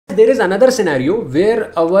There is another scenario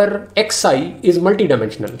where our xi is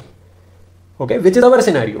multidimensional. Okay, which is our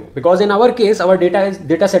scenario, because in our case our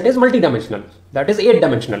data set is multidimensional, that is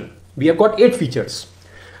 8-dimensional. We have got 8 features.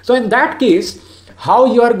 So in that case, how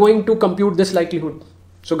you are going to compute this likelihood?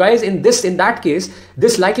 So guys, in that case,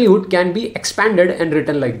 this likelihood can be expanded and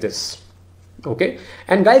written like this. Okay,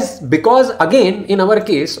 and guys, because again in our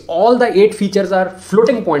case all the 8 features are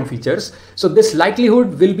floating point features, so this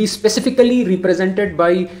likelihood will be specifically represented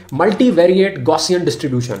by multivariate Gaussian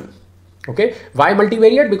distribution. Okay, why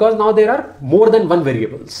multivariate? Because now there are more than one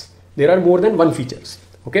variables, there are more than one features.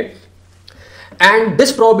 Okay, and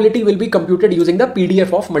this probability will be computed using the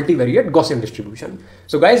PDF of multivariate Gaussian distribution.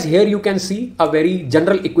 So guys, here you can see a very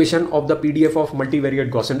general equation of the PDF of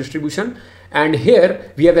multivariate Gaussian distribution, and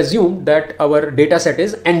here we have assumed that our data set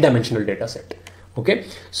is n-dimensional data set. Okay,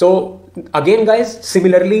 so again guys,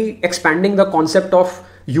 similarly expanding the concept of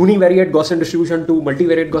univariate Gaussian distribution to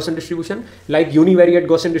multivariate Gaussian distribution. Like univariate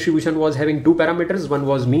Gaussian distribution was having 2 parameters, one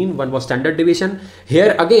was mean, one was standard deviation.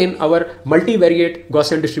 Here again our multivariate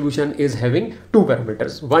Gaussian distribution is having 2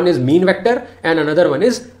 parameters, one is mean vector and another one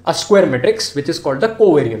is a square matrix which is called the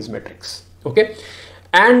covariance matrix. Okay,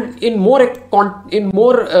 and in more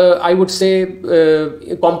I would say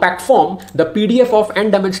compact form, the PDF of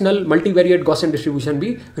n-dimensional multivariate Gaussian distribution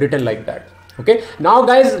be written like that. Okay, now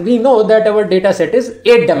guys, we know that our data set is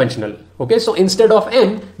 8-dimensional. Okay, so instead of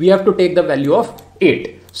n, we have to take the value of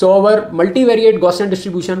 8. So our multivariate Gaussian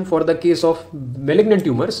distribution for the case of malignant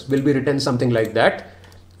tumors will be written something like that.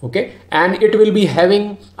 Okay, and it will be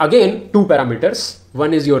having again 2 parameters.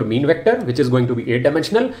 One is your mean vector, which is going to be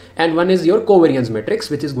 8-dimensional, and one is your covariance matrix,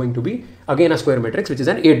 which is going to be again a square matrix, which is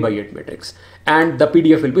an 8x8 matrix. And the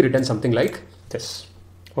PDF will be written something like this.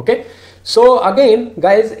 Okay, so again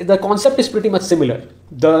guys, the concept is pretty much similar.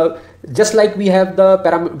 Just like we have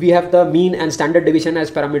the mean and standard deviation as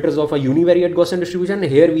parameters of a univariate Gaussian distribution,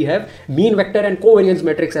 here we have mean vector and covariance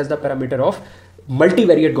matrix as the parameter of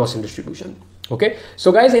multivariate Gaussian distribution. Okay,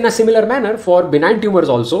 so guys, in a similar manner for benign tumors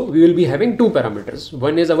also we will be having 2 parameters.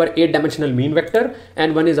 One is our 8-dimensional mean vector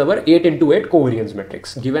and one is our 8 into 8 covariance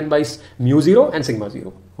matrix given by mu0 and sigma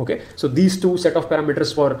 0. Okay, so these 2 set of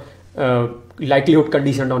parameters for likelihood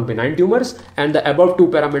conditioned on benign tumors, and the above 2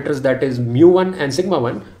 parameters, that is mu1 and sigma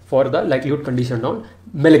 1, for the likelihood conditioned on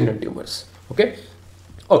malignant tumors. Okay,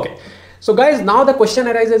 so guys, now the question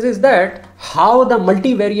arises is that how the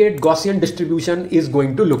multivariate Gaussian distribution is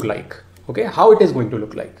going to look like. Okay, how it is going to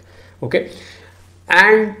look like. Okay,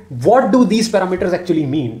 and what do these parameters actually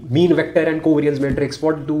mean? Mean vector and covariance matrix,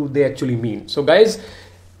 what do they actually mean? So guys,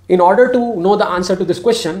 in order to know the answer to this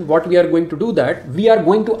question, what we are going to do, that we are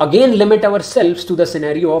going to again limit ourselves to the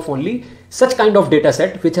scenario of only such kind of data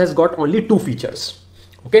set which has got only 2 features.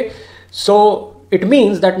 Okay, so it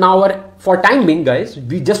means that now for time being guys,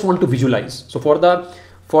 we just want to visualize. So for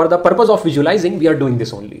the purpose of visualizing, we are doing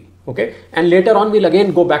this only. Okay, and later on we'll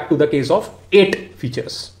again go back to the case of 8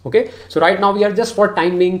 features. Okay, so right now we are just for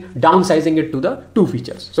time being downsizing it to the 2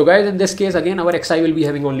 features. So guys, in this case again our xi will be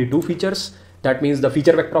having only 2 features. That means the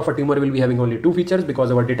feature vector of a tumor will be having only 2 features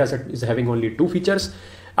because our data set is having only 2 features.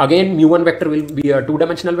 Again, mu1 vector will be a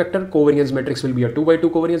 2-dimensional vector. Covariance matrix will be a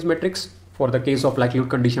 2x2 covariance matrix for the case of likelihood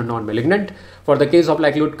conditioned on malignant. For the case of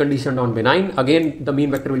likelihood conditioned on benign, again the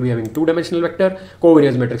mean vector will be having 2-dimensional vector.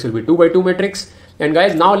 Covariance matrix will be 2x2 matrix. And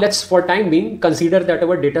guys, now let's for time being consider that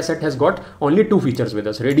our data set has got only 2 features with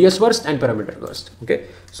us, radius first and parameter first. Okay,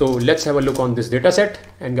 so let's have a look on this data set,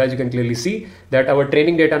 and guys, you can clearly see that our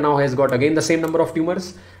training data now has got again the same number of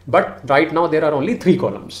tumors, but right now there are only 3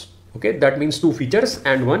 columns. Okay, that means 2 features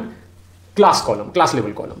and 1 class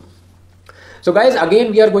level column. So guys,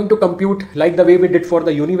 again we are going to compute like the way we did for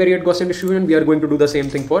the univariate Gaussian distribution. We are going to do the same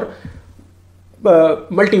thing for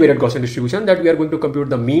multivariate Gaussian distribution, that we are going to compute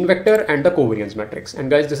the mean vector and the covariance matrix. And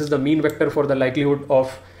guys, this is the mean vector for the likelihood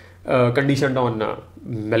of conditioned on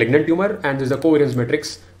malignant tumor, and this is the covariance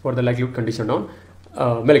matrix for the likelihood conditioned on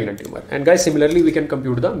malignant tumor. And guys, similarly we can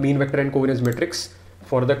compute the mean vector and covariance matrix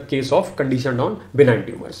for the case of conditioned on benign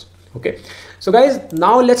tumors. Okay, so guys,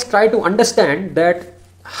 now let's try to understand that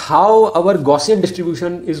how our Gaussian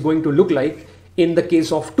distribution is going to look like in the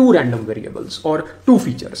case of 2 random variables or 2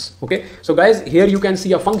 features. Okay, so guys, here you can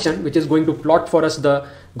see a function which is going to plot for us the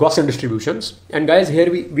Gaussian distributions, and guys, here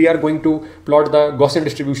we are going to plot the Gaussian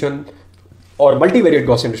distribution or multivariate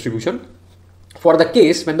Gaussian distribution for the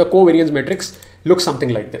case when the covariance matrix looks something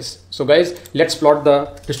like this. So guys, let's plot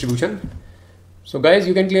the distribution. So guys,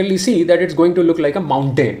 you can clearly see that it's going to look like a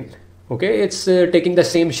mountain. Okay, it's taking the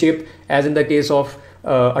same shape as in the case of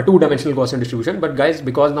a 2-dimensional Gaussian distribution, but guys,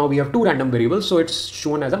 because now we have 2 random variables, so it's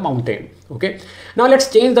shown as a mountain. Okay, now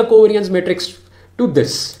let's change the covariance matrix to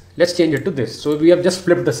this. Let's change it to this. So we have just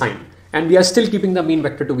flipped the sign and we are still keeping the mean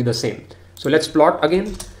vector to be the same. So let's plot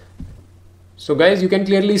again. So guys, you can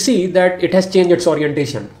clearly see that it has changed its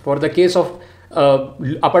orientation. For the case of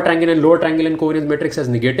upper triangle and lower triangle in covariance matrix as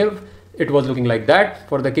negative, it was looking like that.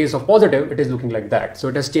 For the case of positive, it is looking like that. So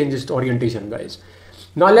it has changed its orientation, guys.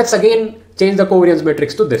 Now let's again change the covariance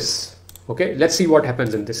matrix to this. Okay, let's see what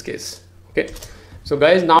happens in this case. Okay, so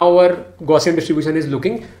guys, now our Gaussian distribution is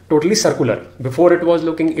looking totally circular. Before it was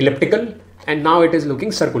looking elliptical and now it is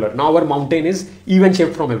looking circular. Now our mountain is even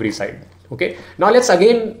shaped from every side. Okay, now let's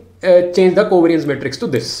again change the covariance matrix to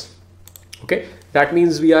this. Okay, that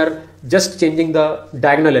means we are just changing the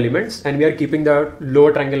diagonal elements and we are keeping the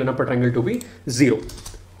lower triangle and upper triangle to be 0.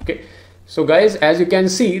 Okay, so guys, as you can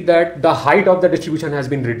see that the height of the distribution has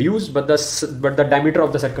been reduced, but the diameter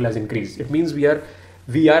of the circle has increased. It means we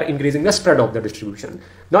are increasing the spread of the distribution.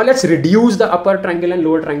 Now let's reduce the upper triangle and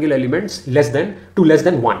lower triangle elements to less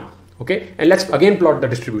than 1. Okay, and let's again plot the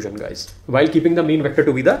distribution, guys, while keeping the mean vector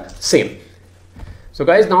to be the same. So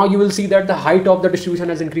guys, now you will see that the height of the distribution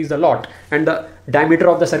has increased a lot and the diameter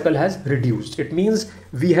of the circle has reduced. It means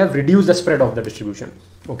we have reduced the spread of the distribution.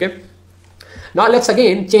 Okay, now let's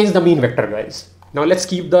again change the mean vector, guys. Now let's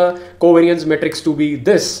keep the covariance matrix to be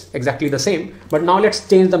this exactly the same, but now let's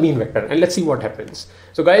change the mean vector and let's see what happens.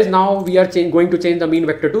 So guys, now we are going to change the mean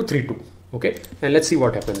vector to 3, 2. Okay, and let's see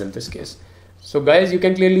what happens in this case. So guys, you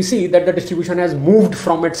can clearly see that the distribution has moved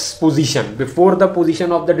from its position. Before, the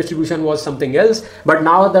position of the distribution was something else, but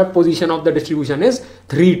now the position of the distribution is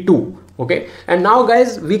 3, 2. Okay, and now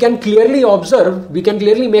guys, we can clearly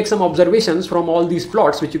make some observations from all these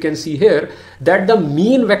plots, which you can see here, that the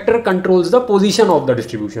mean vector controls the position of the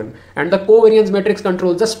distribution and the covariance matrix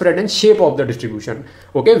controls the spread and shape of the distribution.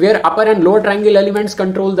 Okay, where upper and lower triangle elements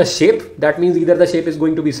control the shape. That means either the shape is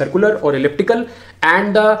going to be circular or elliptical,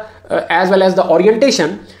 and as well as the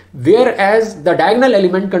orientation, whereas the diagonal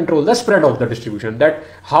element control the spread of the distribution, that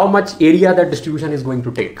how much area that distribution is going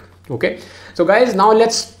to take. Okay, so guys, now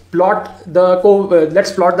let's plot the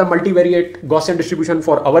multivariate Gaussian distribution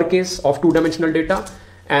for our case of 2-dimensional data,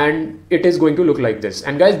 and it is going to look like this.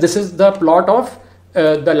 And guys, this is the plot of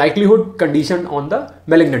the likelihood condition on the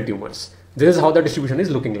malignant tumors. This is how the distribution is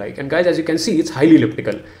looking like. And guys, as you can see, it's highly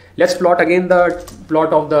elliptical. Let's plot again the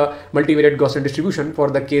plot of the multivariate Gaussian distribution for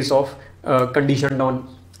the case of conditioned on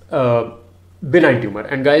benign tumor.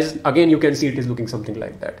 And guys, again, you can see it is looking something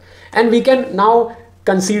like that. And we can now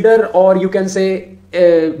consider, or you can say,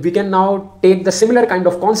 we can now take the similar kind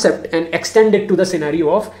of concept and extend it to the scenario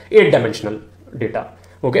of 8-dimensional data.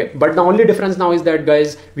 Okay, but the only difference now is that,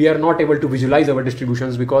 guys, we are not able to visualize our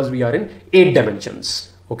distributions because we are in 8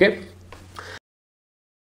 dimensions. Okay,